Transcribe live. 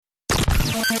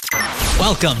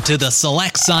Welcome to the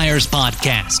Select Sires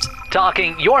Podcast.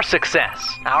 Talking your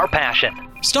success, our passion.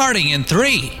 Starting in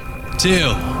 3, 2,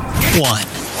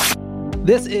 1.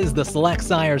 This is the Select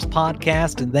Sires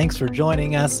Podcast, and thanks for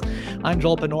joining us. I'm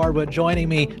Joel Norwood. Joining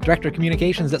me, Director of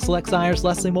Communications at Select Sires,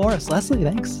 Leslie Morris. Leslie,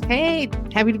 thanks. Hey,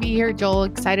 happy to be here, Joel.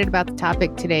 Excited about the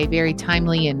topic today. Very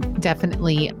timely and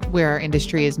definitely where our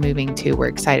industry is moving to. We're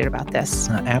excited about this.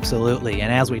 Absolutely.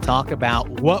 And as we talk about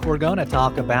what we're going to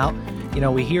talk about,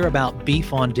 we hear about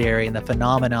beef on dairy and the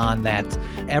phenomenon that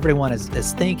everyone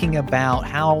is thinking about.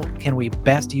 How can we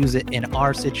best use it in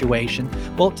our situation?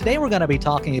 Well, today we're going to be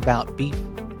talking about beef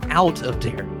out of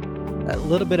dairy. A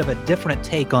little bit of a different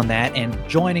take on that. And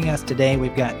joining us today,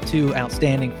 we've got two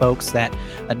outstanding folks that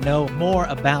know more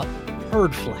about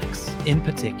HerdFlex in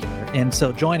particular. And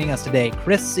so joining us today,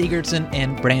 Chris Sigurdson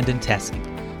and Brandon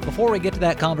Teskey. Before we get to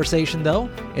that conversation, though,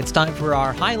 it's time for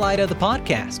our highlight of the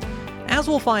podcast. As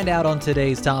we'll find out on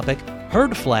today's topic,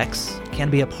 HerdFlex can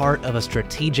be a part of a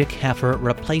strategic heifer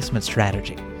replacement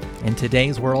strategy. In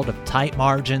today's world of tight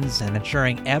margins and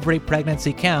ensuring every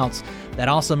pregnancy counts, that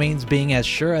also means being as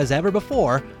sure as ever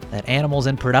before that animals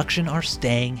in production are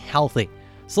staying healthy.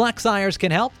 Select Sires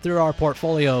can help through our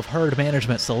portfolio of herd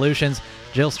management solutions.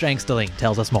 Jill Strangsteline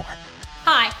tells us more.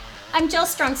 Hi, I'm Jill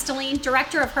Strangsteline,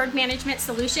 Director of Herd Management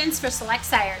Solutions for Select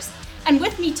Sires. And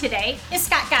with me today is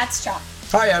Scott Gottstraw.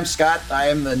 Hi, I'm Scott. I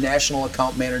am the National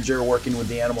Account Manager working with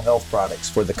the animal health products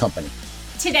for the company.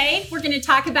 Today, we're going to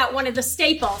talk about one of the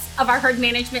staples of our Herd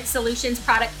Management Solutions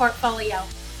product portfolio.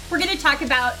 We're going to talk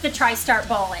about the TriStart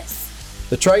Bolus.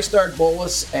 The TriStart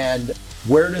Bolus, and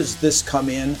where does this come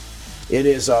in? It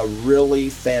is a really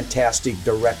fantastic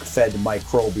direct-fed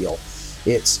microbial.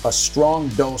 It's a strong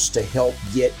dose to help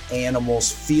get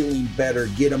animals feeling better,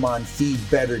 get them on feed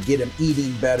better, get them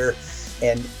eating better.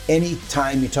 And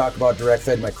anytime you talk about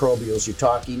direct-fed microbials, you're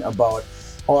talking about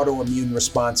autoimmune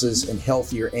responses and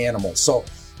healthier animals. So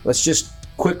let's just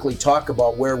quickly talk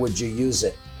about where would you use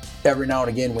it. Every now and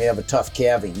again, we have a tough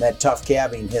calving. That tough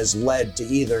calving has led to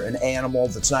either an animal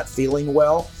that's not feeling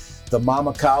well, the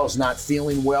mama cow is not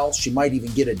feeling well, she might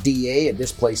even get a DA, a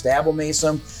displaced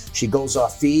abomasum, she goes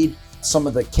off feed. Some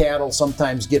of the cattle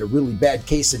sometimes get a really bad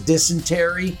case of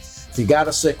dysentery. If you got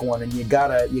a sick one and you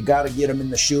gotta get them in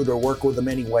the chute or work with them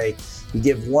anyway, you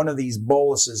give one of these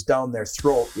boluses down their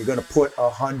throat, you're going to put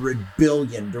 100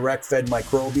 billion direct-fed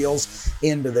microbials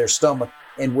into their stomach,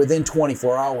 and within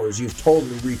 24 hours, you've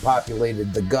totally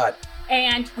repopulated the gut.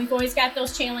 And we've always got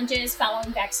those challenges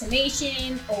following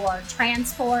vaccination or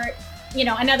transport.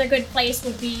 Another good place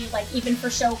would be like even for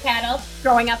show cattle,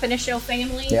 growing up in a show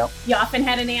family. Yep. You often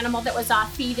had an animal that was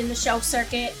off feed in the show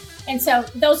circuit. And so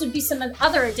those would be some of the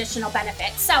other additional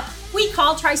benefits. So we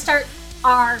call TriStart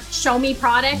our show me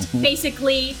product. Mm-hmm.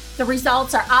 Basically, the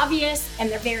results are obvious and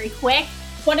they're very quick.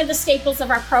 One of the staples of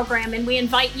our program, and we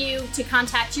invite you to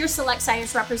contact your Select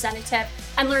Sires representative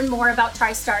and learn more about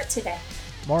TriStart today.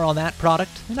 More on that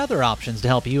product and other options to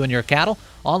help you and your cattle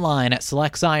online at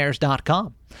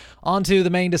selectsires.com. On to the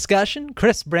main discussion.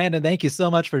 Chris, Brandon, thank you so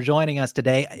much for joining us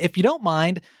today. If you don't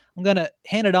mind, I'm going to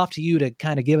hand it off to you to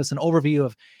kind of give us an overview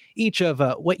of each of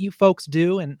what you folks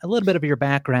do and a little bit of your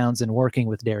backgrounds in working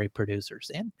with dairy producers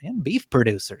and beef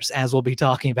producers, as we'll be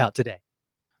talking about today.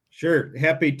 Sure.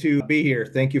 Happy to be here.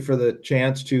 Thank you for the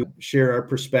chance to share our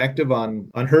perspective on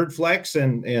HerdFlex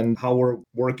and how we're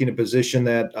working to position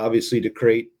that, obviously, to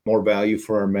create more value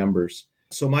for our members.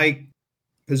 So my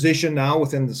position now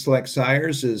within the Select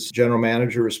Sires is general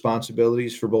manager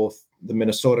responsibilities for both the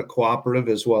Minnesota Cooperative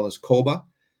as well as COBA.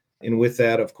 And with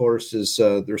that, of course, is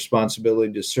the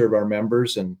responsibility to serve our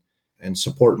members and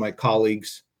support my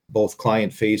colleagues, both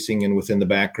client-facing and within the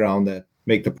background, that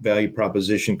make the value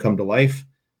proposition come to life.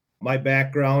 My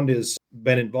background has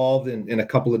been involved in a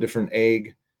couple of different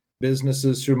ag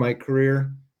businesses through my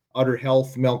career: udder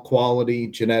health, milk quality,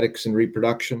 genetics, and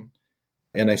reproduction.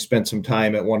 And I spent some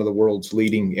time at one of the world's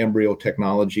leading embryo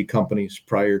technology companies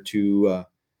prior to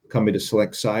coming to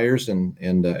Select Sires.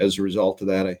 And as a result of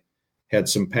that, I had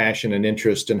some passion and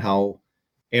interest in how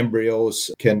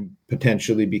embryos can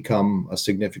potentially become a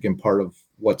significant part of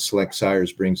what Select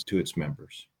Sires brings to its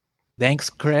members. Thanks,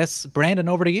 Chris. Brandon,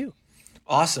 over to you.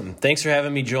 Awesome. Thanks for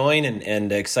having me join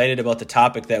and excited about the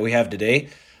topic that we have today.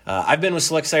 I've been with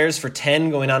Select Sires for 10,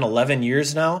 going on 11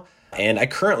 years now, and I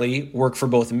currently work for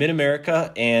both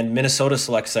Mid-America and Minnesota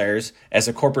Select Sires as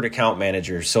a corporate account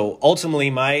manager. So ultimately,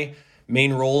 my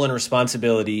main role and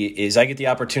responsibility is I get the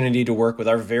opportunity to work with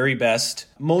our very best,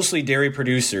 mostly dairy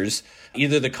producers,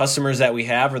 either the customers that we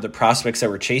have or the prospects that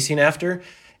we're chasing after.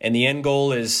 And the end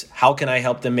goal is, how can I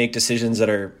help them make decisions that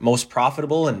are most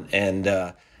profitable and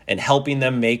and helping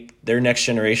them make their next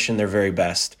generation their very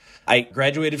best. I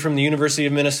graduated from the University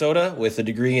of Minnesota with a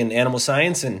degree in animal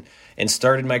science and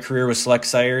started my career with Select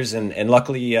Sires. And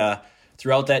luckily,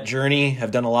 throughout that journey,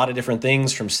 I've done a lot of different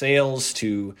things, from sales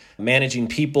to managing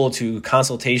people to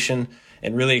consultation,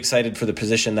 and really excited for the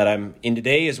position that I'm in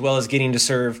today, as well as getting to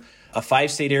serve a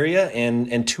 5-state area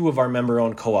and 2 of our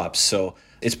member-owned co-ops. So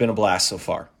it's been a blast so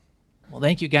far. Well,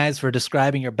 thank you guys for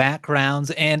describing your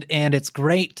backgrounds, and it's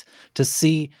great to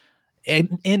see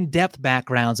in-depth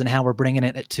backgrounds and how we're bringing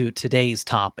it to today's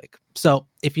topic. So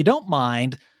if you don't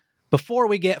mind, before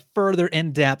we get further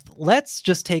in depth, let's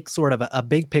just take sort of a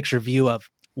big picture view of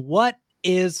what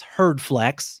is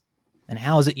HerdFlex and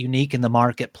how is it unique in the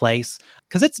marketplace?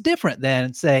 Because it's different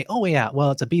than, say, oh yeah, well,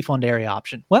 it's a beef on dairy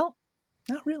option. Well,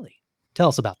 not really. Tell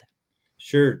us about that.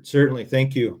 Sure, certainly.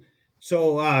 Thank you.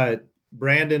 So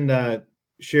Brandon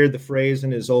shared the phrase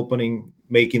in his opening,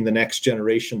 making the next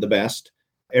generation the best.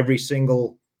 Every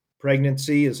single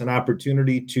pregnancy is an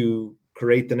opportunity to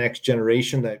create the next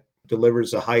generation that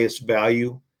delivers the highest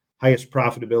value, highest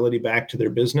profitability back to their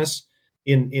business.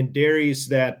 In dairies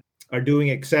that are doing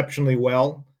exceptionally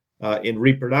well in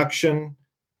reproduction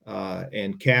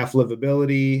and calf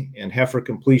livability and heifer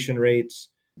completion rates,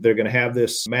 they're going to have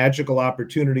this magical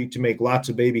opportunity to make lots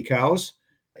of baby cows.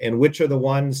 And which are the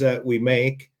ones that we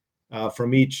make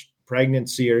from each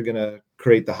pregnancy are going to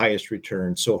create the highest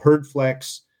return. So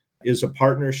HerdFlex is a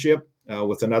partnership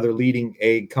with another leading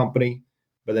egg company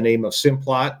by the name of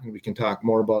Simplot, and we can talk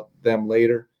more about them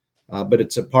later. But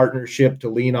it's a partnership to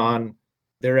lean on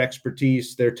their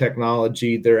expertise, their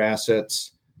technology, their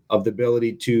assets, of the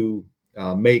ability to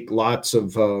make lots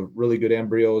of really good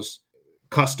embryos,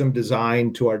 custom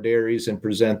designed to our dairies, and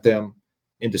present them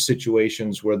into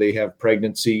situations where they have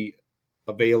pregnancy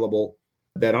available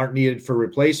that aren't needed for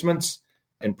replacements,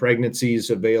 and pregnancies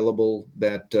available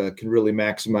that can really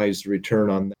maximize the return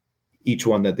on each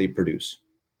one that they produce.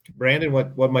 Brandon,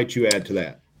 what might you add to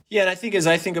that? Yeah, and I think as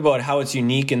I think about how it's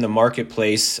unique in the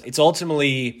marketplace, it's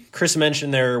ultimately, Chris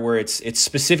mentioned there, where it's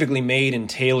specifically made and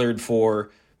tailored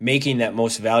for making that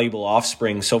most valuable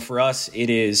offspring. So for us, it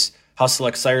is how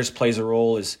Select Sires plays a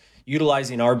role is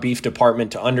utilizing our beef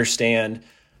department to understand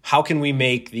how can we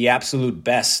make the absolute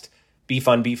best beef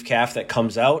on beef calf that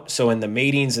comes out. So in the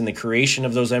matings and the creation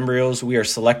of those embryos, we are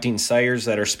selecting sires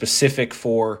that are specific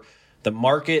for the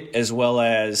market as well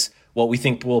as what we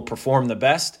think will perform the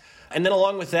best. And then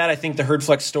along with that, I think the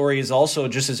HerdFlex story is also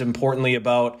just as importantly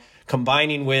about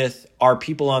combining with our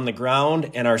people on the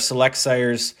ground and our Select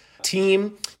Sires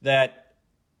team, that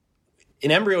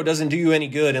an embryo doesn't do you any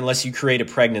good unless you create a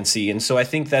pregnancy. And so I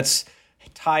think that's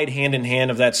tied hand in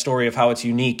hand of that story of how it's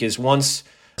unique is once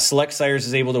Select Sires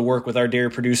is able to work with our dairy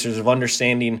producers of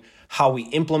understanding how we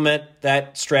implement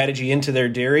that strategy into their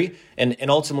dairy and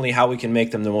ultimately how we can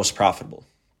make them the most profitable.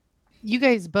 You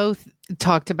guys both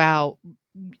talked about,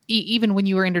 even when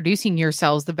you were introducing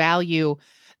yourselves, the value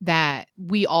that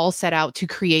we all set out to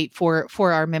create for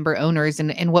our member owners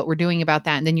and what we're doing about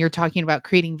that. And then you're talking about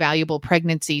creating valuable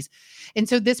pregnancies. And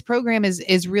so this program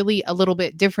is really a little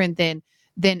bit different than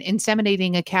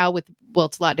inseminating a cow with, well,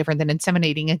 it's a lot different than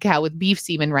inseminating a cow with beef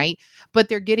semen, right? But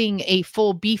they're getting a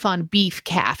full beef on beef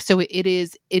calf. So it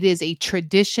is a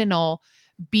traditional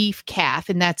beef calf,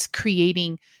 and that's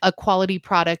creating a quality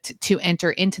product to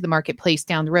enter into the marketplace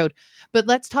down the road. But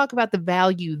let's talk about the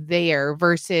value there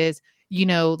versus,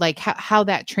 like how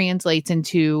that translates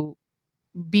into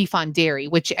beef on dairy,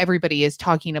 which everybody is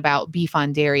talking about beef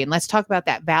on dairy. And let's talk about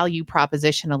that value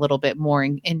proposition a little bit more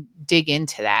and dig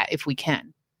into that if we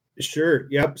can. Sure.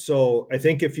 Yep. So I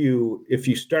think if you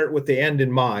start with the end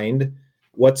in mind,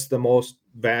 what's the most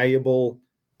valuable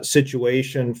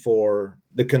situation for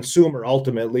the consumer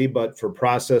ultimately, but for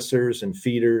processors and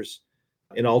feeders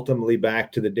and ultimately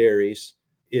back to the dairies,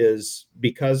 is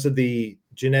because of the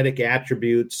genetic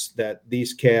attributes that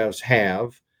these calves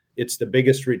have, it's the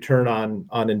biggest return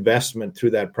on investment through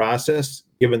that process,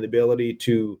 given the ability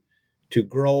to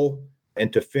grow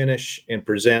and to finish and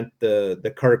present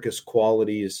the carcass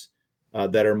qualities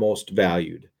that are most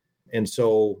valued. And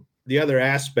so the other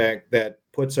aspect that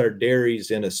puts our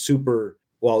dairies in a super,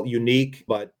 unique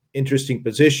but interesting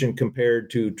position compared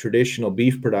to traditional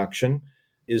beef production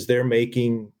is they're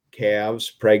making calves,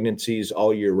 pregnancies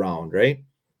all year round, right?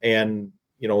 And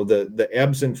the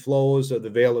ebbs and flows of the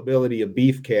availability of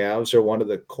beef calves are one of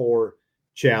the core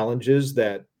challenges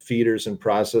that feeders and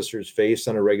processors face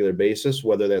on a regular basis,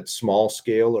 whether that's small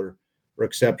scale or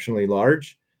exceptionally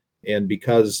large. And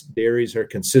because dairies are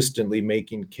consistently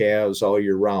making calves all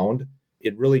year round,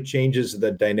 it really changes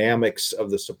the dynamics of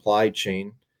the supply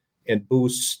chain and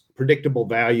boosts predictable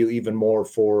value even more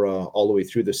for all the way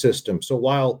through the system. So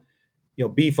while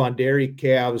beef on dairy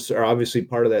calves are obviously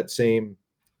part of that same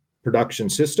production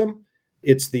system,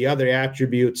 it's the other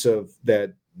attributes of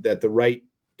that the right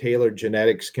tailored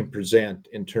genetics can present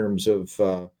in terms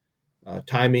of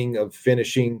timing of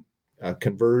finishing,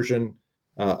 conversion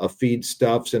of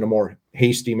feedstuffs in a more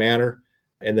hasty manner,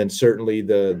 and then certainly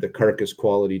the carcass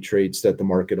quality traits that the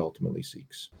market ultimately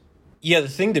seeks. Yeah, the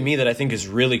thing to me that I think is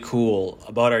really cool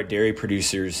about our dairy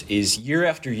producers is year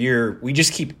after year, we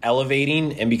just keep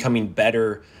elevating and becoming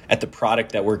better at the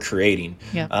product that we're creating.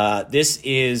 Yeah. This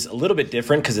is a little bit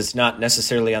different because it's not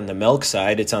necessarily on the milk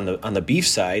side, it's on the beef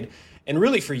side. And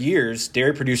really for years,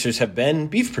 dairy producers have been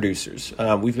beef producers.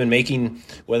 We've been making,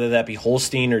 whether that be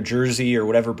Holstein or Jersey or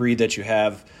whatever breed that you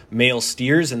have, male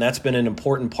steers, and that's been an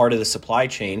important part of the supply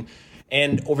chain.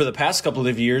 And over the past couple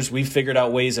of years, we've figured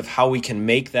out ways of how we can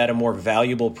make that a more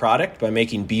valuable product by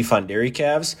making beef on dairy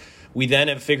calves. We then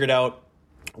have figured out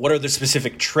what are the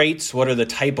specific traits, what are the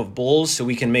type of bulls, so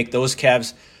we can make those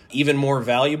calves even more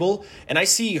valuable. And I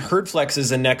see HerdFlex as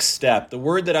the next step. The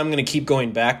word that I'm going to keep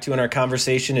going back to in our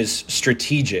conversation is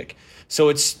strategic. So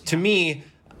it's, to me,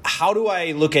 how do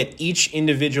I look at each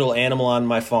individual animal on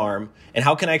my farm, and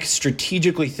how can I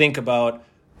strategically think about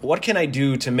what can I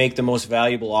do to make the most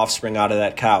valuable offspring out of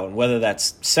that cow? And whether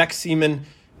that's sex semen,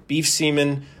 beef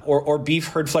semen, or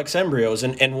beef HerdFlex embryos.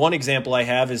 And one example I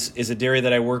have is a dairy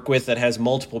that I work with that has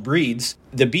multiple breeds.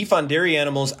 The beef on dairy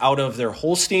animals out of their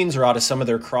Holsteins or out of some of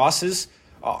their crosses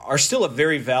are still a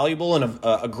very valuable and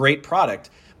a great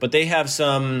product. But they have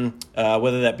some,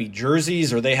 whether that be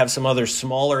Jerseys or they have some other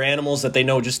smaller animals that they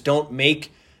know just don't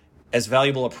make as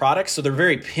valuable a product. So they're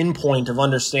very pinpoint of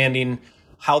understanding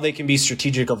how they can be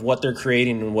strategic of what they're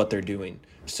creating and what they're doing.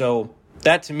 So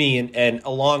that to me, and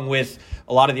along with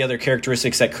a lot of the other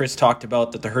characteristics that Chris talked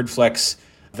about, that the HerdFlex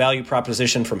value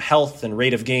proposition from health and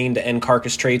rate of gain to end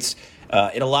carcass traits,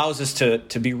 it allows us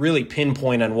to be really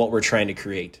pinpoint on what we're trying to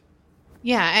create.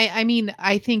 Yeah, I mean,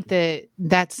 I think that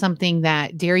that's something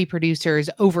that dairy producers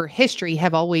over history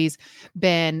have always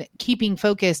been keeping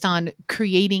focused on,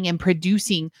 creating and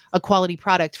producing a quality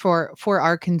product for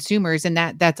our consumers. And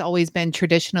that's always been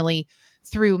traditionally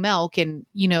through milk. And,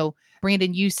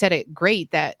 Brandon, you said it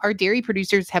great that our dairy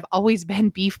producers have always been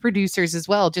beef producers as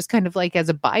well, just kind of like as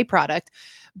a byproduct.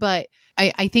 But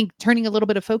I think turning a little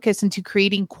bit of focus into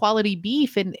creating quality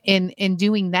beef and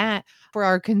doing that for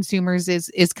our consumers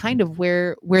is kind of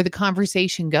where the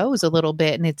conversation goes a little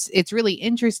bit. And it's really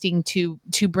interesting to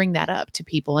bring that up to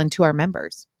people and to our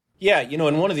members. Yeah,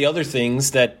 and one of the other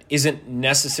things that isn't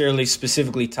necessarily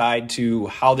specifically tied to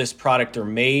how this product are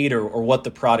made or what the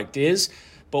product is,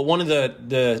 but one of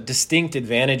the distinct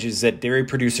advantages that dairy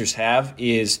producers have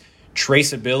is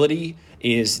traceability,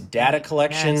 is data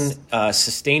collection, Yes.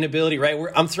 Sustainability,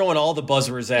 right? I'm throwing all the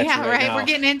buzzwords at you right now. We're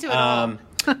getting into it all.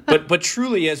 but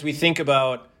truly, as we think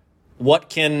about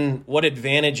what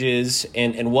advantages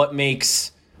and what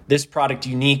makes this product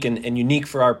unique and unique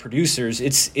for our producers,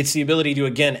 it's the ability to,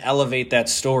 again, elevate that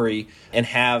story and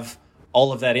have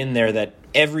all of that in there, that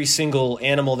every single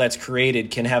animal that's created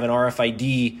can have an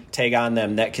RFID tag on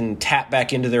them that can tap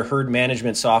back into their herd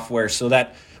management software, so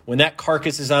that when that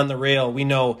carcass is on the rail, we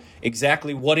know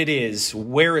exactly what it is,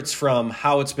 where it's from,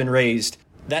 how it's been raised.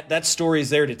 That story is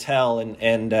there to tell,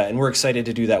 and we're excited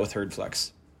to do that with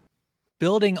HerdFlex.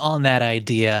 Building on that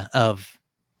idea of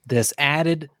this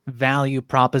added value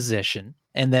proposition,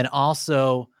 and then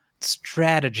also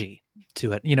strategy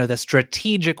to it, the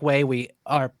strategic way we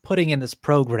are putting in this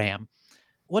program,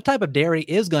 what type of dairy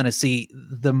is going to see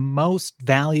the most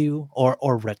value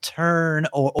or return,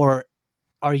 or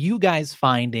are you guys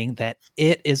finding that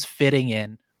it is fitting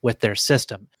in with their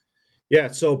system? Yeah,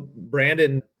 so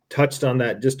Brandon touched on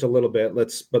that just a little bit.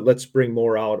 Let's bring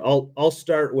more out. I'll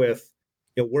start with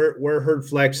where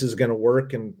HerdFlex is going to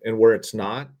work and where it's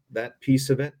not, that piece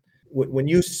of it. When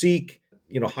you seek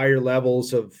higher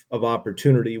levels of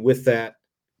opportunity, with that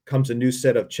comes a new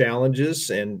set of challenges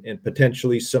and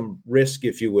potentially some risk,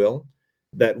 if you will,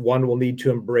 that one will need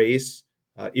to embrace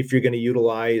if you're going to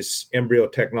utilize embryo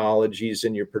technologies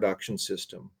in your production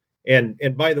system. And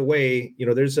by the way,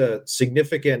 there's a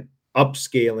significant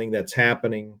upscaling that's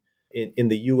happening in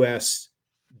the U.S.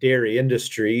 dairy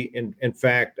industry. And in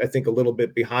fact, I think a little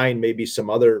bit behind maybe some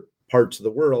other parts of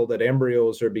the world, that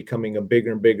embryos are becoming a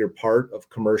bigger and bigger part of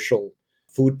commercial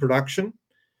food production.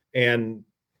 And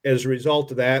as a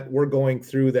result of that, we're going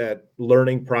through that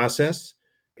learning process,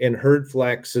 and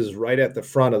HerdFlex is right at the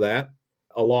front of that,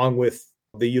 along with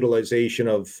the utilization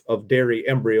of dairy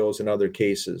embryos in other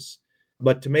cases.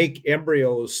 But to make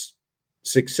embryos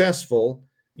successful,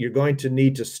 you're going to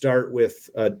need to start with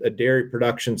a dairy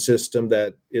production system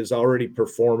that is already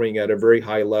performing at a very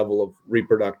high level of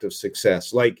reproductive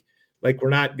success. Like we're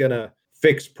not going to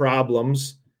fix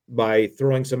problems by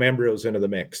throwing some embryos into the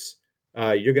mix.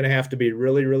 You're going to have to be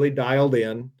really, really dialed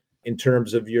in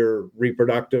terms of your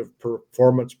reproductive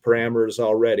performance parameters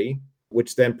already,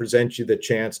 which then presents you the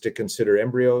chance to consider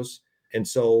embryos. And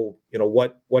so,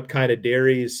 what kind of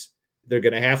dairies? They're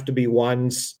going to have to be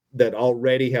ones that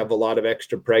already have a lot of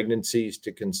extra pregnancies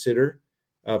to consider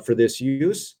for this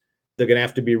use. They're going to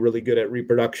have to be really good at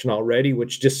reproduction already,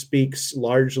 which just speaks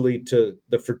largely to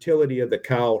the fertility of the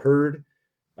cow herd,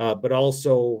 but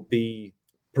also the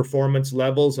performance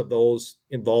levels of those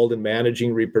involved in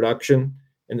managing reproduction.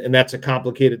 And that's a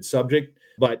complicated subject,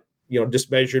 but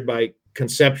just measured by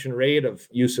conception rate of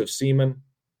use of semen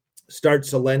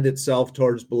starts to lend itself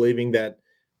towards believing that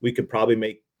we could probably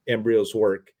make embryos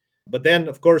work. But then,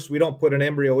 of course, we don't put an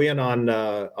embryo in on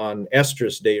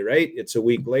estrus day, right? It's a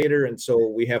week later. And so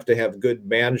we have to have good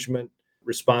management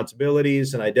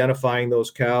responsibilities and identifying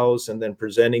those cows and then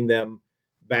presenting them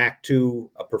back to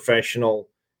a professional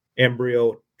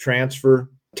embryo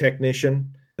transfer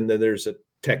technician. And then there's a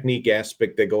technique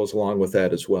aspect that goes along with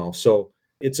that as well. So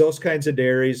it's those kinds of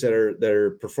dairies that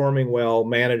are performing well,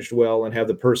 managed well, and have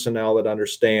the personnel that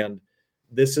understand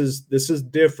this is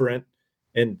different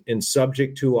and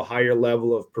subject to a higher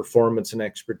level of performance and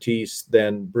expertise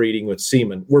than breeding with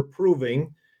semen. We're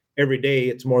proving every day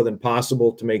it's more than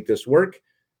possible to make this work,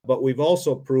 but we've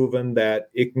also proven that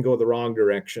it can go the wrong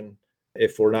direction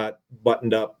if we're not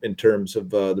buttoned up in terms of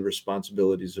the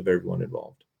responsibilities of everyone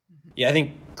involved. Yeah, I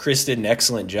think Chris did an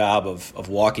excellent job of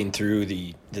walking through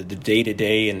the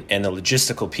day-to-day and the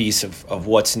logistical piece of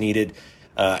what's needed.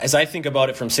 As I think about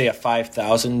it from, say, a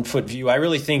 5,000-foot view, I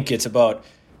really think it's about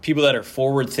people that are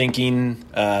forward-thinking,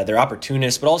 they're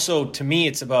opportunists, but also, to me,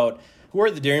 it's about who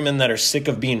are the dairymen that are sick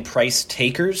of being price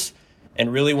takers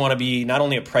and really want to be not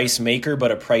only a price maker,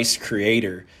 but a price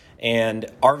creator. And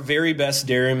our very best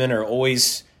dairymen are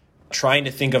always trying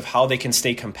to think of how they can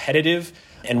stay competitive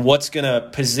and what's going to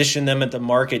position them at the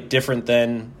market different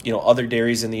than other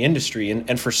dairies in the industry.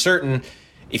 And for certain,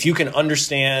 if you can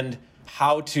understand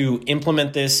how to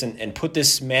implement this and put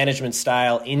this management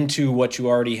style into what you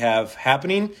already have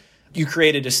happening, you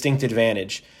create a distinct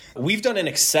advantage. We've done an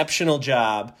exceptional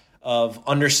job of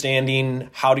understanding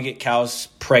how to get cows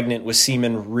pregnant with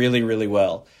semen really, really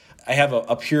well. I have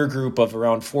a peer group of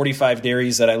around 45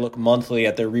 dairies that I look monthly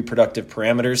at their reproductive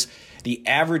parameters. The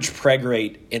average preg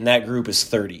rate in that group is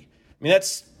 30. I mean,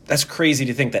 that's crazy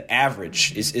to think that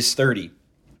average is 30.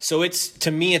 So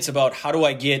to me, it's about how do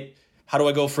I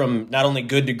go from not only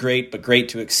good to great, but great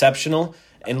to exceptional,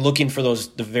 and looking for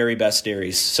the very best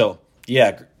dairies. So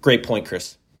yeah, great point,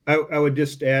 Chris. I would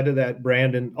just add to that,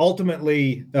 Brandon.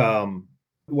 Ultimately,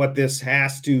 what this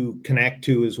has to connect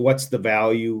to is what's the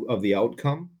value of the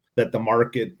outcome that the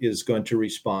market is going to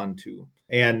respond to.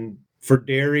 And for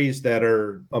dairies that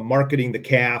are marketing the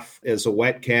calf as a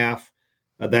wet calf,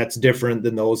 that's different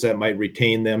than those that might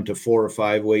retain them to 4 or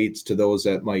 5 weights to those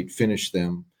that might finish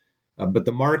them. But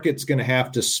the market's going to have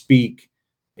to speak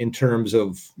in terms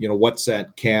of, what's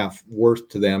that calf worth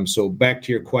to them. So back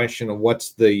to your question of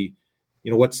what's the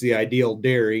ideal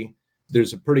dairy,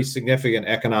 there's a pretty significant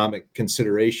economic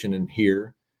consideration in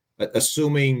here,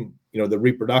 assuming, the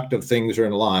reproductive things are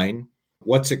in line.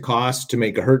 What's it cost to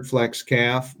make a HerdFlex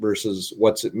calf versus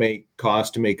what's it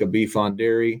cost to make a beef on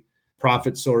dairy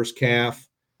profit source calf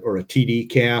or a TD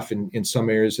calf in some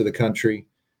areas of the country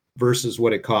versus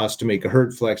what it costs to make a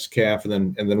HerdFlex calf,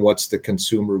 and then what's the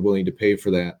consumer willing to pay for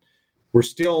that. We're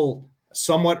still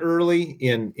somewhat early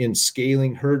in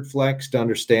scaling HerdFlex to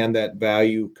understand that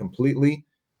value completely,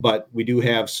 but we do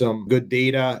have some good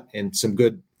data and some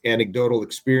good anecdotal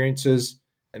experiences.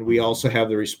 And we also have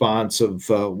the response of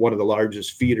one of the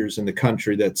largest feeders in the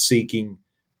country that's seeking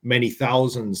many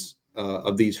thousands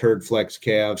of these HerdFlex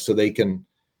calves so they can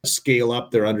scale up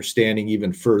their understanding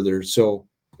even further. So,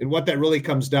 and what that really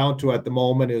comes down to at the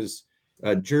moment is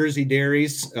Jersey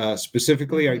dairies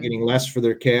specifically are getting less for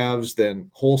their calves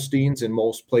than Holsteins in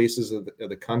most places of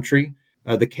the country,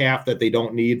 the calf that they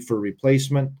don't need for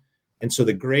replacement. And so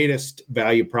the greatest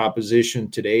value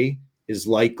proposition today is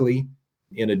likely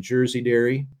in a Jersey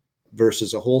dairy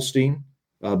versus a Holstein,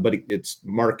 but it's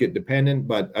market dependent.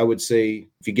 But I would say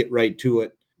if you get right to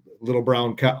it, little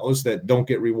brown cows that don't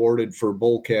get rewarded for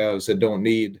bull calves that don't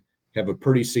need have a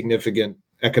pretty significant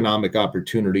economic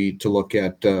opportunity to look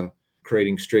at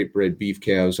creating straight-bred beef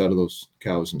calves out of those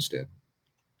cows instead.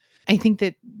 I think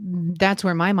that's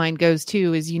where my mind goes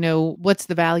too, is, what's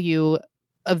the value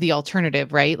the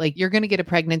alternative, right? Like you're going to get a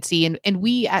pregnancy, and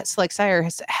we at Select Sire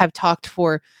have talked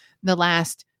for the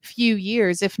last few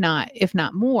years, if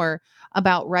not more,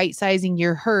 about right sizing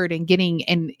your herd and getting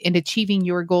and achieving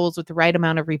your goals with the right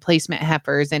amount of replacement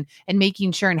heifers, and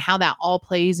making sure and how that all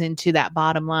plays into that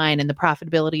bottom line and the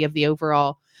profitability of the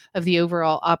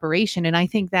overall operation. And I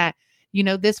think that,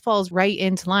 this falls right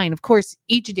into line. Of course,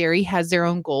 each dairy has their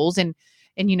own goals, and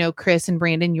Chris and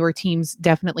Brandon, your teams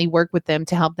definitely work with them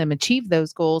to help them achieve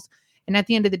those goals. And at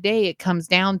the end of the day, it comes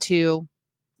down to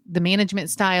the management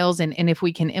styles and if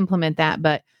we can implement that.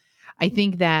 But I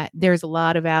think that there's a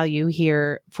lot of value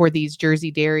here for these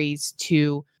Jersey dairies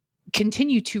to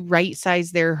continue to right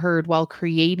size their herd while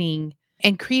creating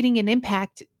an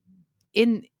impact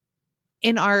in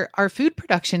our food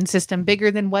production system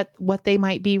bigger than what they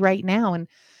might be right now. And,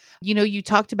 you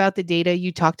talked about the data,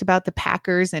 you talked about the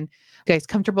packers, and you guys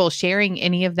comfortable sharing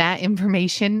any of that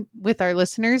information with our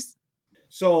listeners?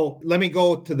 So let me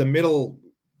go to the middle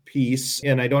piece,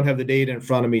 and I don't have the data in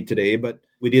front of me today, but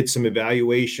we did some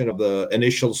evaluation of the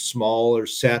initial smaller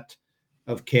set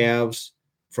of calves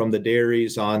from the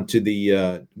dairies onto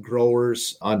the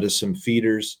growers, onto some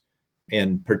feeders.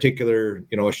 In particular,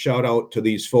 a shout out to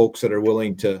these folks that are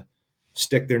willing to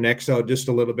stick their necks out just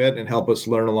a little bit and help us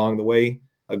learn along the way.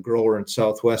 A grower in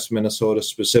Southwest Minnesota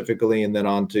specifically, and then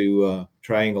onto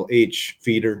Triangle H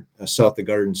feeder south of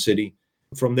Garden City.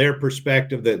 From their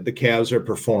perspective, the calves are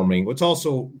performing. What's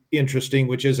also interesting,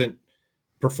 which isn't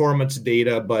performance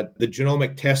data, but the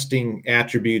genomic testing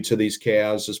attributes of these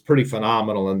calves is pretty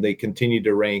phenomenal, and they continue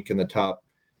to rank in the top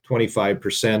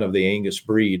 25% of the Angus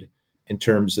breed in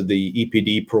terms of the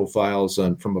EPD profiles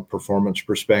from a performance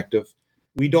perspective.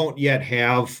 We don't yet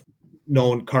have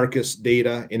known carcass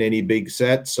data in any big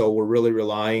set, so we're really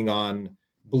relying on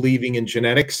believing in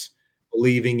genetics,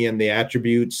 believing in the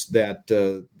attributes that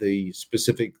the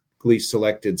specifically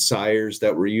selected sires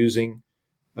that we're using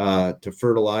to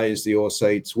fertilize the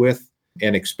oocytes with,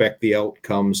 and expect the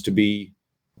outcomes to be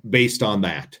based on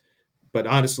that. But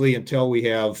honestly, until we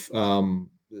have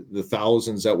the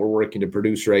thousands that we're working to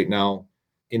produce right now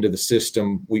into the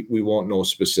system, we won't know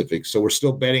specifics. So we're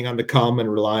still betting on the come and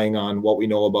relying on what we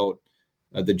know about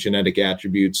the genetic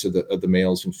attributes of the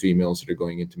males and females that are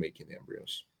going into making the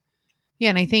embryos. Yeah,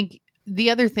 and I think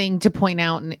the other thing to point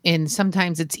out, and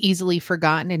sometimes it's easily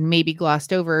forgotten and maybe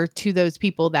glossed over to those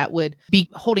people that would be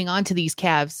holding on to these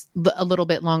calves a little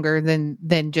bit longer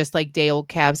than just like day old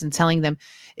calves and selling them,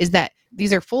 is that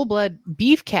these are full blood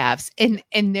beef calves, and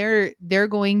they're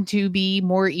going to be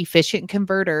more efficient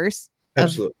converters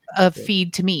of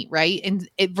feed to meat, right? And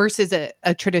it versus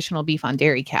a traditional beef on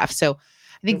dairy calf. So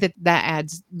I think that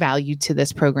adds value to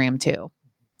this program too.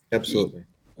 Absolutely.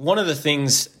 One of the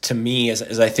things to me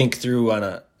as I think through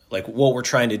on what we're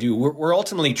trying to do, we're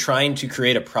ultimately trying to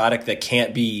create a product that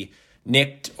can't be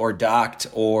nicked or docked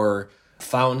or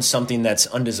found something that's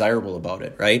undesirable about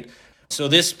it, right? So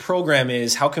this program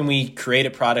is, how can we create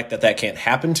a product that can't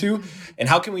happen to? And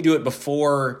how can we do it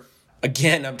before,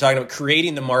 again, I'm talking about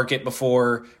creating the market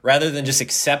before, rather than just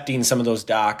accepting some of those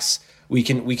docks, we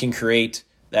can create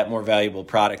that more valuable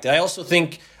product. I also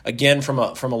think, again, from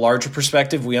a larger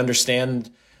perspective, we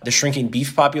understand the shrinking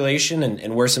beef population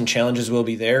and where some challenges will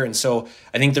be there. And so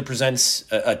I think that presents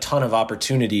a ton of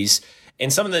opportunities.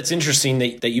 And something that's interesting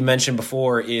that you mentioned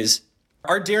before is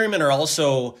our dairymen are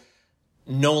also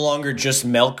no longer just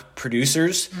milk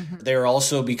producers. Mm-hmm. They're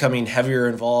also becoming heavier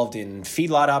involved in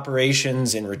feedlot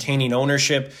operations and retaining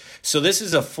ownership. So this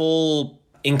is a full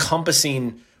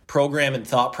encompassing program and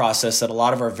thought process that a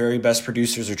lot of our very best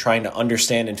producers are trying to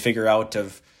understand and figure out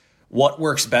of what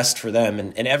works best for them.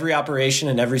 And every operation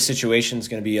and every situation is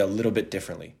going to be a little bit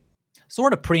differently.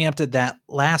 Sort of preempted that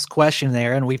last question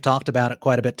there, and we've talked about it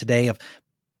quite a bit today, of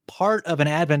part of an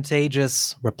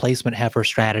advantageous replacement heifer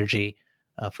strategy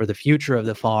for the future of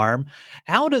the farm.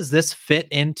 How does this fit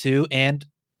into, and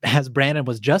as Brandon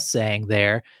was just saying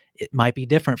there, it might be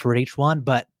different for each one,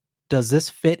 but does this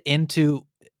fit into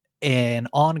an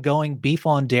ongoing beef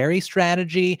on dairy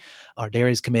strategy? Are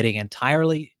dairies committing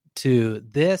entirely to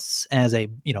this as a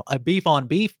beef on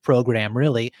beef program,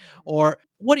 really? Or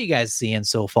what are you guys seeing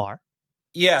so far?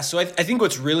 Yeah, so I think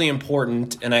what's really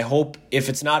important, and I hope if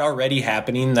it's not already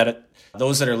happening, that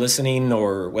those that are listening,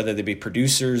 or whether they be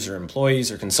producers or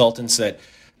employees or consultants, that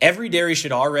every dairy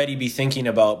should already be thinking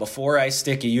about, before I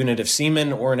stick a unit of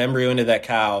semen or an embryo into that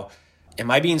cow, am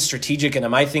I being strategic, and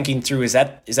am I thinking through, is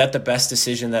that the best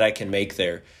decision that I can make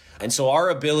there? And so our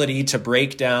ability to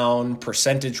break down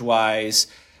percentage-wise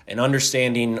and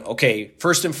understanding, okay,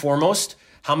 first and foremost,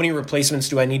 how many replacements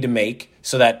do I need to make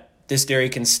so that this dairy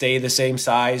can stay the same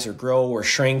size or grow or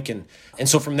shrink. And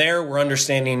so from there, we're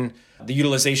understanding the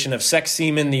utilization of sex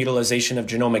semen, the utilization of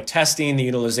genomic testing, the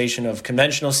utilization of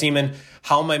conventional semen.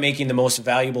 How am I making the most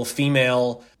valuable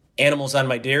female animals on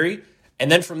my dairy?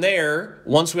 And then from there,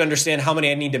 once we understand how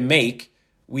many I need to make,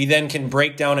 we then can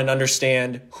break down and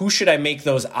understand who should I make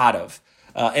those out of.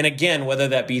 And again, whether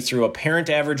that be through a parent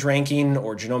average ranking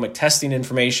or genomic testing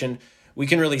information, we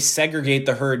can really segregate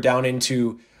the herd down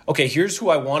into, okay, here's who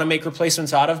I want to make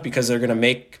replacements out of because they're going to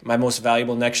make my most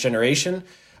valuable next generation.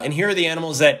 And here are the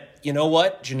animals that, you know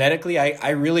what, genetically, I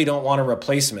really don't want a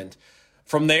replacement.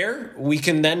 From there, we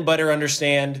can then better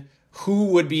understand who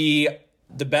would be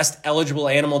the best eligible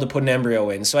animal to put an embryo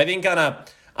in. So I think on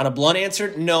a blunt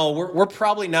answer, no, we're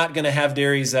probably not going to have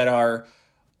dairies that are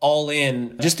all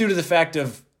in, just due to the fact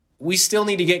of we still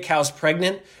need to get cows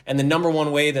pregnant. And the number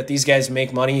one way that these guys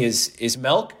make money is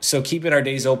milk. So keeping our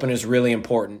days open is really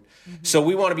important. Mm-hmm. So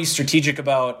we want to be strategic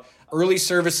about early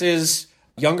services,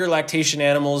 younger lactation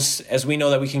animals, as we know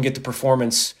that we can get the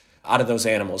performance out of those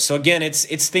animals. So again,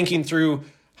 it's thinking through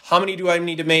how many do I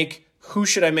need to make, who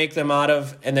should I make them out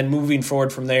of, and then moving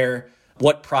forward from there,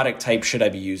 what product type should I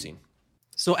be using?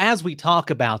 So as we talk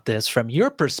about this from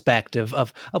your perspective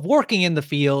of working in the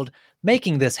field,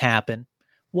 making this happen,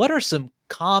 what are some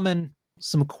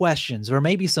questions or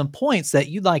maybe some points that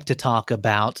you'd like to talk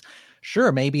about?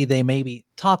 Sure, maybe they may be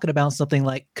talking about something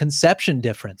like conception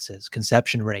differences,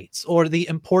 conception rates, or the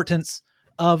importance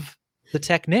of the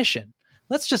technician.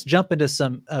 Let's just jump into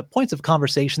some points of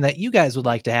conversation that you guys would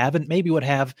like to have and maybe would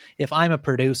have if I'm a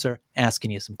producer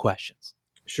asking you some questions.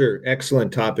 Sure.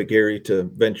 Excellent topic, Gary, to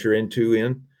venture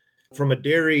into. From a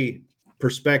dairy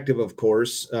perspective, of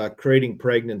course, creating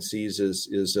pregnancies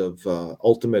is of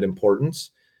ultimate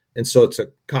importance. And so it's a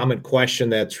common question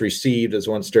that's received as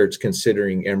one starts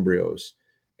considering embryos.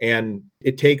 And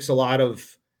it takes a lot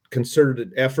of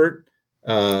concerted effort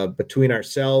between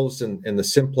ourselves and the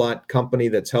Simplot company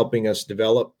that's helping us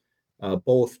develop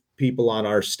both people on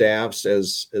our staffs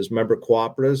as member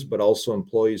cooperatives, but also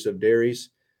employees of dairies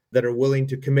that are willing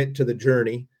to commit to the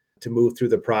journey to move through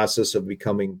the process of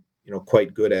becoming,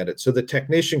 quite good at it. So the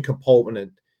technician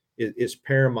component is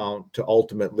paramount to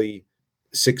ultimately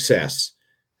success.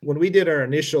 When we did our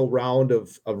initial round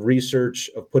of research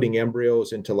of putting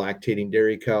embryos into lactating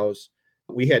dairy cows,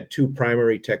 we had two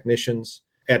primary technicians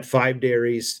at 5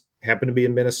 dairies, happened to be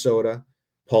in Minnesota.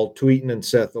 Paul Tweeton and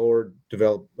Seth Ord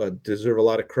deserve a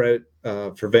lot of credit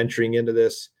for venturing into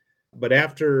this. But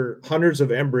after hundreds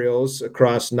of embryos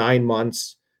across 9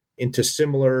 months into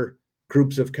similar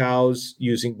groups of cows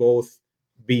using both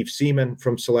beef semen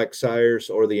from select sires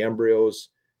or the embryos,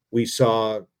 we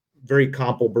saw very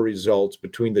comparable results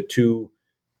between the two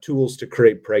tools to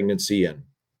create pregnancy in.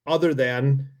 Other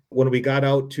than when we got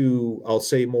out to, I'll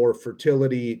say, more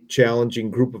fertility challenging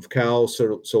group of cows,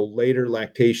 so later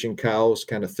lactation cows,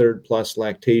 kind of third plus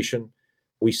lactation,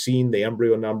 we seen the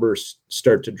embryo numbers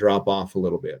start to drop off a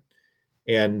little bit.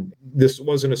 And this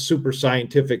wasn't a super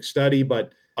scientific study,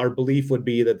 but our belief would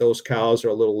be that those cows are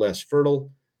a little less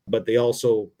fertile, but they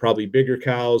also probably bigger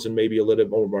cows and maybe a little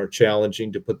bit more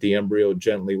challenging to put the embryo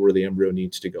gently where the embryo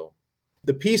needs to go.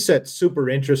 The piece that's super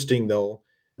interesting, though,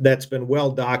 that's been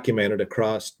well documented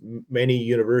across many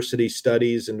university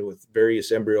studies and with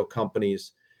various embryo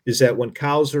companies, is that when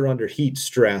cows are under heat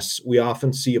stress, we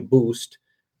often see a boost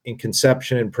in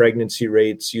conception and pregnancy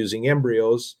rates using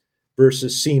embryos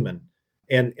versus semen.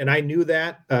 And I knew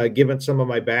that given some of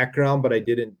my background, but I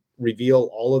didn't reveal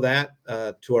all of that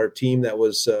to our team that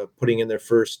was putting in their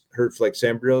first HerdFlex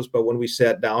embryos. But when we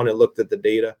sat down and looked at the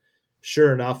data,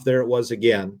 sure enough, there it was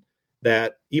again,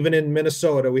 that even in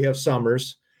Minnesota, we have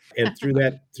summers. And through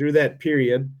that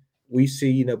period, we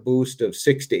see a boost of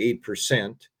 6 to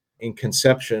 8% in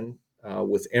conception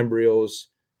with embryos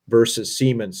versus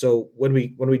semen. So when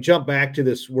we jump back to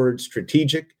this word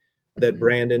strategic that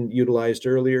Brandon utilized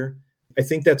earlier, I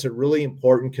think that's a really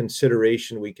important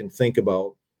consideration we can think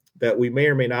about, that we may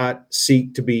or may not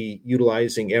seek to be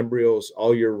utilizing embryos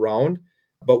all year round,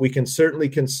 but we can certainly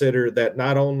consider that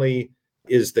not only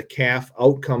is the calf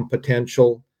outcome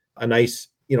potential a nice,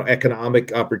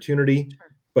 economic opportunity,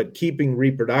 but keeping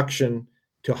reproduction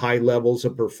to high levels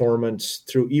of performance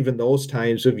through even those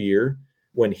times of year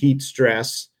when heat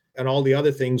stress and all the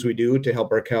other things we do to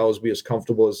help our cows be as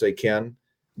comfortable as they can,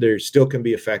 they still can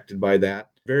be affected by that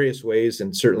various ways,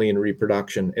 and certainly in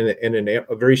reproduction. And in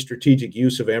a very strategic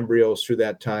use of embryos through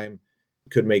that time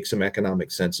could make some economic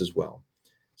sense as well.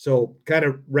 So kind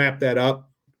of wrap that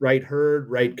up, right herd,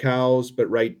 right cows, but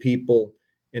right people.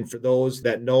 And for those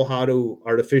that know how to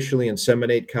artificially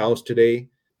inseminate cows today,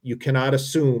 you cannot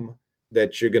assume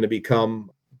that you're going to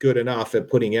become good enough at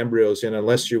putting embryos in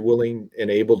unless you're willing and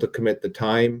able to commit the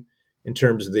time in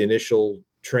terms of the initial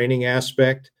training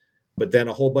aspect, but then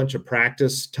a whole bunch of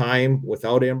practice time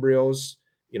without embryos,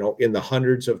 in the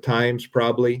hundreds of times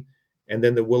probably, and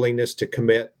then the willingness to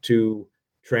commit to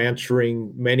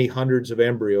transferring many hundreds of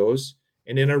embryos.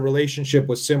 And in a relationship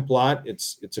with Simplot,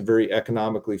 it's a very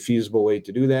economically feasible way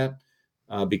to do that.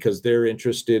 Because they're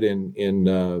interested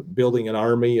in building an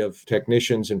army of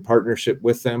technicians in partnership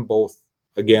with them, both,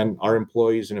 again, our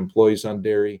employees and employees on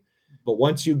dairy. But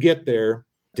once you get there,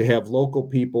 to have local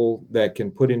people that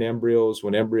can put in embryos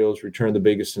when embryos return the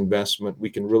biggest investment, we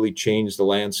can really change the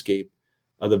landscape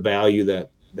of the value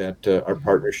that our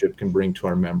partnership can bring to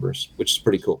our members, which is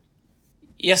pretty cool.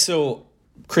 Yeah, so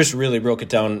Chris really broke it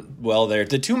down well there.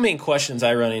 The two main questions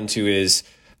I run into is,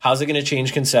 how's it going to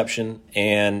change conception,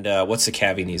 and what's the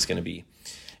calving needs going to be?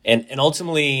 And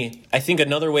ultimately, I think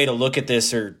another way to look at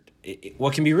this, or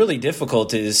what can be really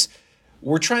difficult, is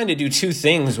we're trying to do two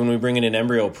things when we bring in an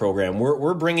embryo program.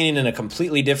 We're bringing in a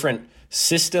completely different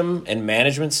system and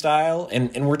management style,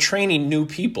 and we're training new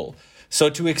people.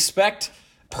 So to expect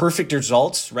perfect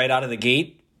results right out of the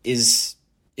gate is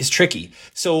tricky.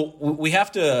 So we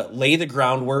have to lay the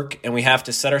groundwork, and we have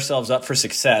to set ourselves up for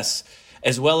success,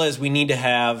 as well as we need to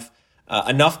have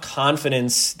enough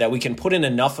confidence that we can put in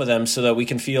enough of them so that we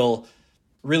can feel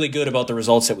really good about the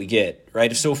results that we get,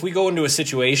 right? So if we go into a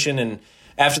situation and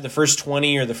after the first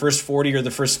 20 or the first 40 or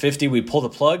the first 50, we pull the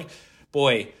plug,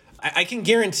 boy, I can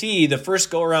guarantee the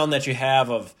first go around that you have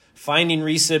of finding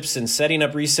recips and setting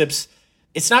up recips,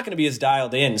 it's not going to be as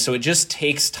dialed in. So it just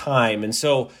takes time. And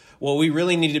so what we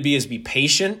really need to be is be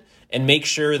patient and make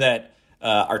sure that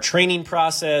our training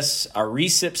process, our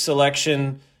recip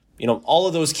selection, all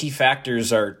of those key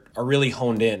factors are really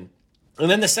honed in.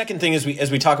 And then the second thing is as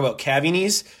we talk about calving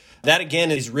ease, that again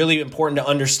is really important to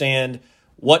understand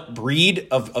what breed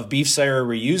of beef sire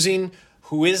we're using,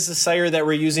 who is the sire that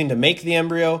we're using to make the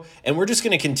embryo, and we're just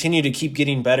going to continue to keep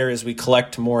getting better as we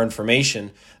collect more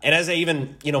information. And as I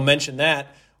even mentioned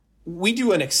that, we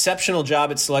do an exceptional job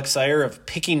at Select Sire of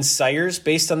picking sires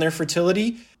based on their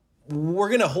fertility. We're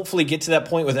going to hopefully get to that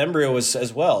point with embryos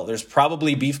as well. There's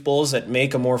probably beef bulls that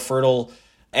make a more fertile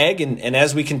egg. And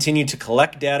as we continue to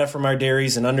collect data from our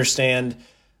dairies and understand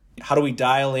how do we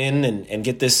dial in and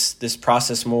get this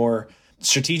process more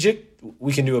strategic,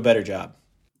 we can do a better job.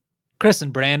 Chris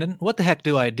and Brandon, what the heck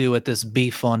do I do with this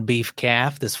beef on beef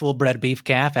calf, this full-bred beef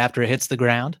calf after it hits the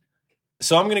ground?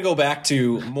 So I'm going to go back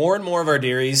to more and more of our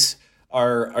dairies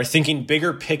are thinking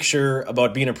bigger picture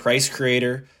about being a price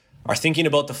creator, are thinking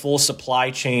about the full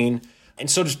supply chain. And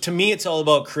so to me, it's all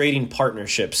about creating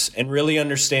partnerships and really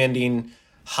understanding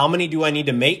how many do I need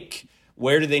to make?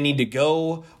 Where do they need to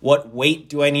go? What weight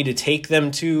do I need to take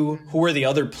them to? Who are the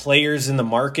other players in the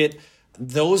market?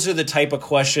 Those are the type of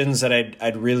questions that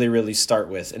I'd really, really start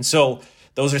with. And so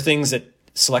those are things that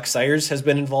Select Sires has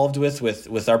been involved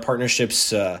with our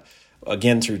partnerships,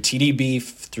 again, through TD Beef,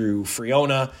 through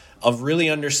Friona, of really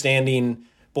understanding,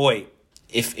 boy,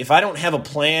 if I don't have a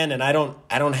plan and I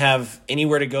don't have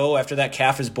anywhere to go after that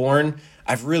calf is born,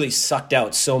 I've really sucked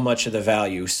out so much of the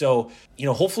value. So,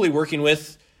 hopefully working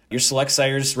with your Select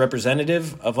Sires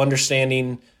representative of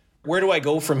understanding where do I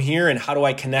go from here and how do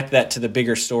I connect that to the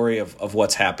bigger story of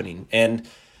what's happening. And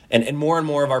more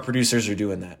of our producers are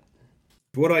doing that.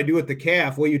 What do I do with the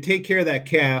calf? Well, you take care of that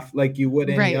calf like you would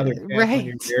any other calf on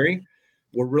your dairy.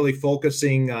 We're really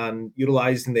focusing on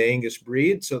utilizing the Angus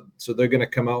breed. So they're going to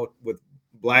come out with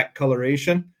black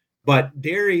coloration. But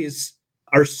dairies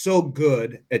are so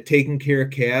good at taking care of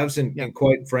calves. And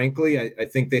quite frankly, I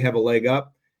think they have a leg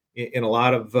up in a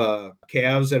lot of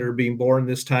calves that are being born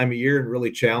this time of year in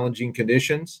really challenging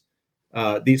conditions.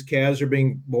 These calves are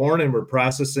being born and we're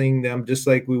processing them just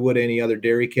like we would any other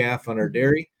dairy calf on our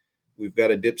dairy. We've got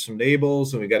to dip some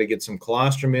nabals and we've got to get some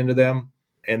colostrum into them.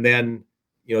 And then,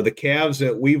 the calves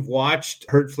that we've watched,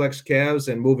 HerdFlex calves,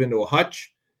 and move into a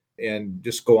hutch and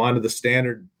just go on to the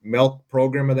standard milk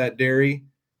program of that dairy,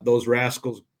 those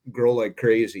rascals grow like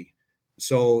crazy.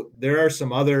 So there are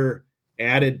some other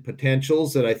added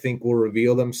potentials that I think will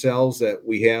reveal themselves, that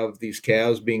we have these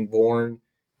calves being born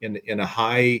in a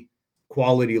high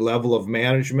quality level of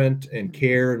management and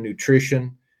care and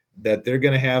nutrition, that they're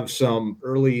going to have some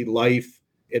early life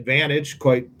advantage,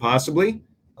 quite possibly,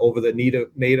 over the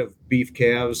native beef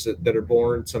calves that are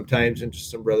born sometimes into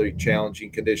some really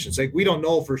challenging conditions. Like, we don't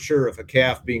know for sure if a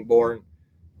calf being born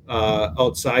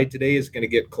outside today is going to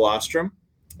get colostrum.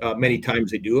 Many times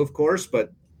they do, of course,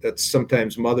 but that's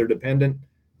sometimes mother dependent.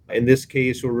 In this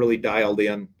case, we're really dialed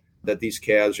in that these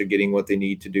calves are getting what they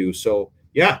need to do. So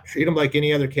yeah, treat them like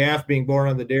any other calf being born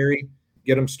on the dairy.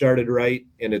 get them started right,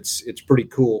 and it's pretty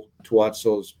cool to watch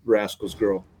those rascals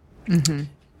grow. Mm-hmm.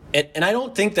 And I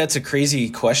don't think that's a crazy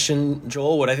question,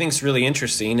 Joel. What I think is really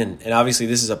interesting, and obviously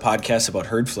this is a podcast about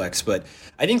HerdFlex, but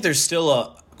I think there's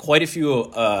still quite a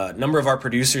few number of our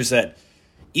producers that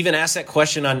even ask that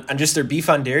question on just their beef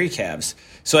on dairy calves.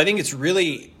 So I think it's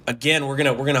really, again, we're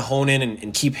gonna hone in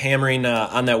and keep hammering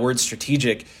on that word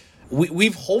strategic.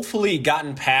 We've hopefully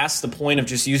gotten past the point of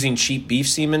just using cheap beef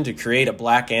semen to create a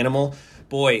black animal.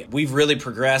 Boy, we've really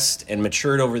progressed and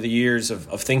matured over the years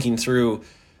of thinking through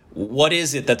what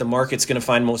is it that the market's going to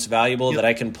find most valuable that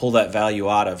I can pull that value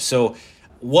out of. So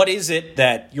what is it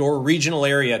that your regional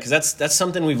area, because that's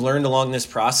something we've learned along this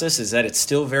process, is that it's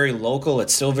still very local,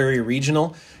 it's still very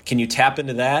regional. Can you tap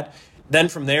into that? Then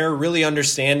from there, really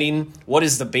understanding what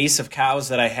is the base of cows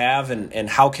that I have and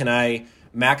how can I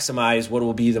maximize what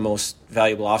will be the most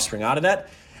valuable offspring out of that.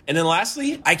 And then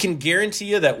lastly, I can guarantee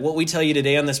you that what we tell you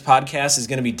today on this podcast is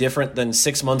going to be different than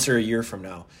 6 months or a year from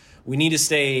now. We need to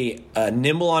stay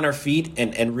nimble on our feet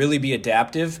and really be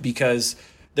adaptive, because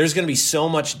there's going to be so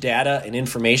much data and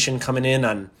information coming in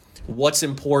on what's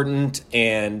important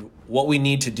and what we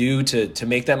need to do to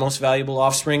make that most valuable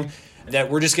offspring, that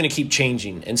we're just going to keep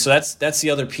changing. And so that's the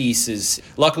other piece is,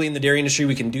 luckily in the dairy industry,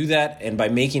 we can do that. And by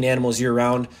making animals year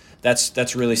round,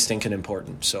 that's really stinking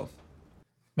important. So,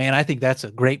 man, I think that's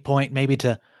a great point maybe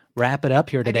to wrap it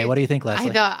up here today. What do you think,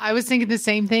 Leslie? I was thinking the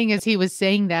same thing as he was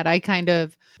saying that. I kind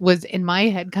of was in my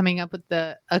head coming up with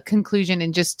a conclusion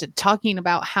and just talking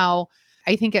about how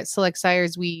I think at Select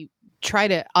Sires, we try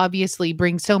to obviously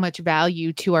bring so much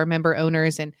value to our member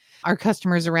owners and our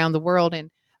customers around the world and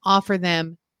offer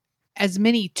them as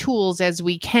many tools as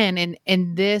we can.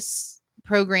 And this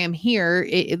program here,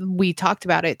 we talked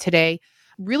about it today,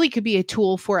 really could be a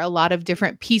tool for a lot of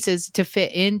different pieces to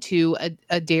fit into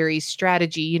a dairy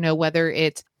strategy, you know, whether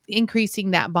it's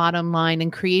increasing that bottom line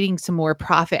and creating some more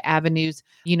profit avenues,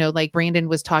 you know, like Brandon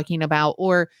was talking about,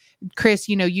 or Chris,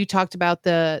 you know, you talked about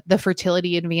the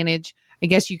fertility advantage. I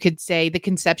guess you could say the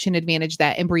conception advantage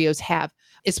that embryos have,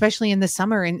 especially in the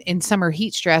summer and in summer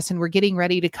heat stress. And we're getting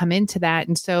ready to come into that.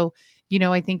 And so, you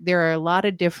know, I think there are a lot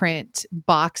of different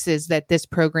boxes that this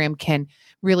program can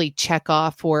really check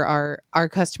off for our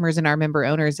customers and our member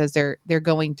owners as they're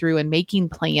going through and making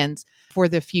plans for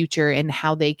the future and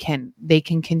how they can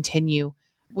continue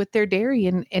with their dairy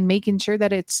and making sure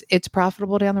that it's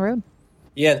profitable down the road.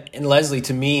 Yeah, and Leslie,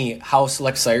 to me, how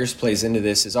Select Sires plays into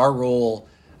this is our role.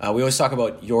 We always talk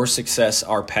about your success,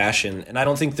 our passion, and I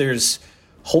don't think there's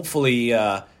hopefully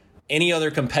any other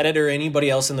competitor, anybody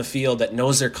else in the field that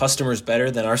knows their customers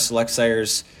better than our Select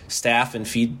Sires staff and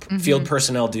field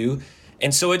personnel do.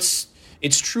 And so it's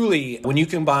truly, when you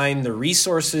combine the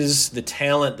resources, the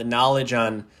talent, the knowledge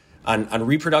on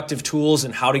reproductive tools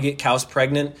and how to get cows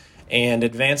pregnant, and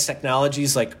advanced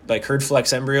technologies like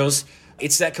HerdFlex embryos,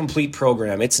 it's that complete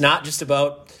program. It's not just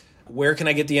about where can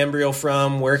I get the embryo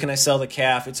from, where can I sell the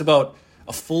calf. It's about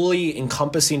a fully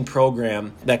encompassing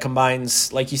program that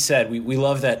combines, like you said, we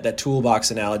love that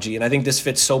toolbox analogy, and I think this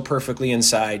fits so perfectly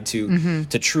inside to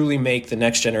truly make the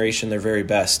next generation their very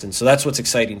best. And so that's what's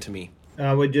exciting to me.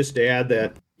 I would just add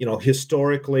that, you know,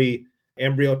 historically,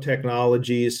 embryo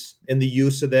technologies and the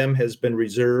use of them has been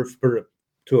reserved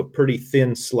to a pretty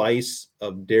thin slice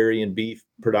of dairy and beef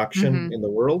production in the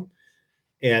world.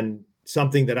 And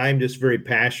something that I'm just very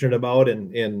passionate about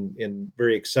and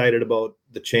very excited about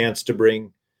the chance to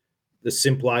bring the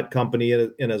Simplot company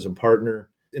in as a partner.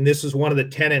 And this is one of the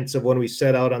tenets of when we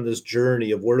set out on this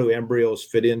journey of where do embryos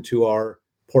fit into our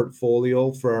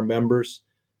portfolio for our members.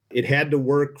 It had to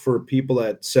work for people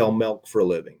that sell milk for a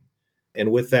living.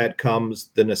 And with that comes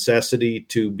the necessity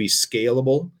to be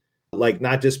scalable, like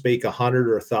not just make 100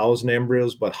 or 1,000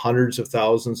 embryos, but hundreds of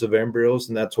thousands of embryos.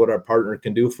 And that's what our partner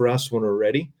can do for us when we're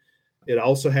ready. It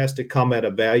also has to come at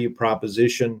a value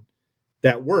proposition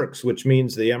that works, which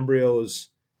means the embryos,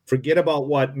 forget about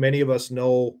what many of us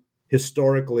know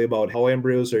historically about how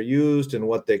embryos are used and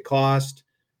what they cost.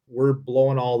 We're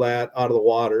blowing all that out of the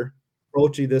water,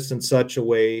 approaching this in such a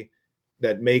way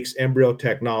that makes embryo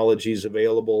technologies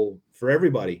available for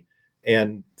everybody.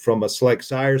 And from a Select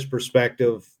Sires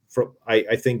perspective,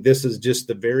 I think this is just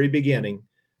the very beginning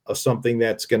of something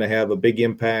that's going to have a big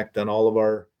impact on all of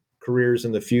our careers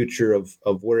in the future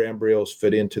of where embryos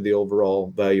fit into the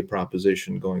overall value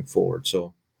proposition going forward.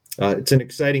 So it's an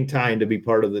exciting time to be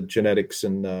part of the genetics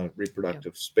and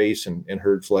reproductive space, and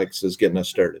HerdFlex is getting us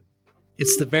started.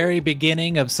 It's the very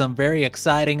beginning of some very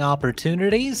exciting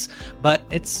opportunities, but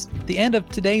it's the end of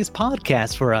today's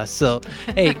podcast for us. So,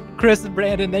 hey, Chris and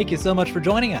Brandon, thank you so much for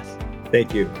joining us.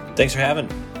 Thank you. Thanks for having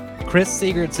me. Chris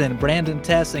Sigurdson, Brandon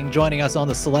Tessing joining us on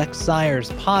the Select Sires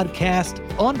podcast.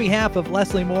 On behalf of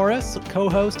Leslie Morris,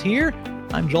 co-host here,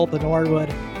 I'm Joel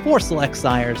Norwood for Select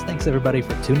Sires. Thanks everybody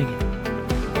for tuning in.